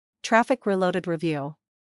Traffic Reloaded Review.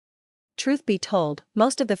 Truth be told,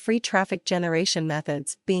 most of the free traffic generation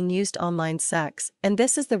methods being used online sucks, and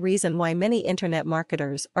this is the reason why many internet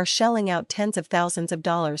marketers are shelling out tens of thousands of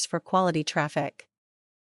dollars for quality traffic.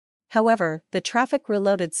 However, the Traffic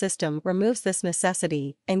Reloaded system removes this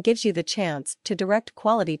necessity and gives you the chance to direct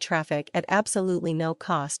quality traffic at absolutely no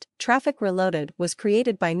cost. Traffic Reloaded was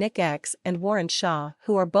created by Nick X and Warren Shaw,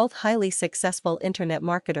 who are both highly successful internet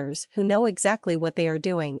marketers who know exactly what they are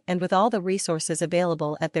doing and with all the resources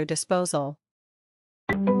available at their disposal.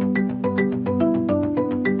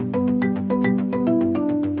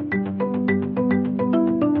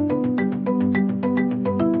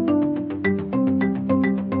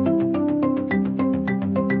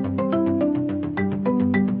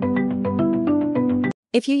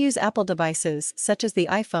 If you use Apple devices such as the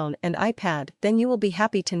iPhone and iPad, then you will be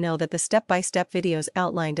happy to know that the step-by-step videos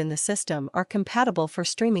outlined in the system are compatible for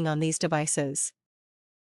streaming on these devices.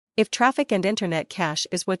 If traffic and internet cache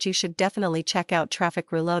is what you should definitely check out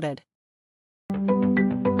Traffic Reloaded.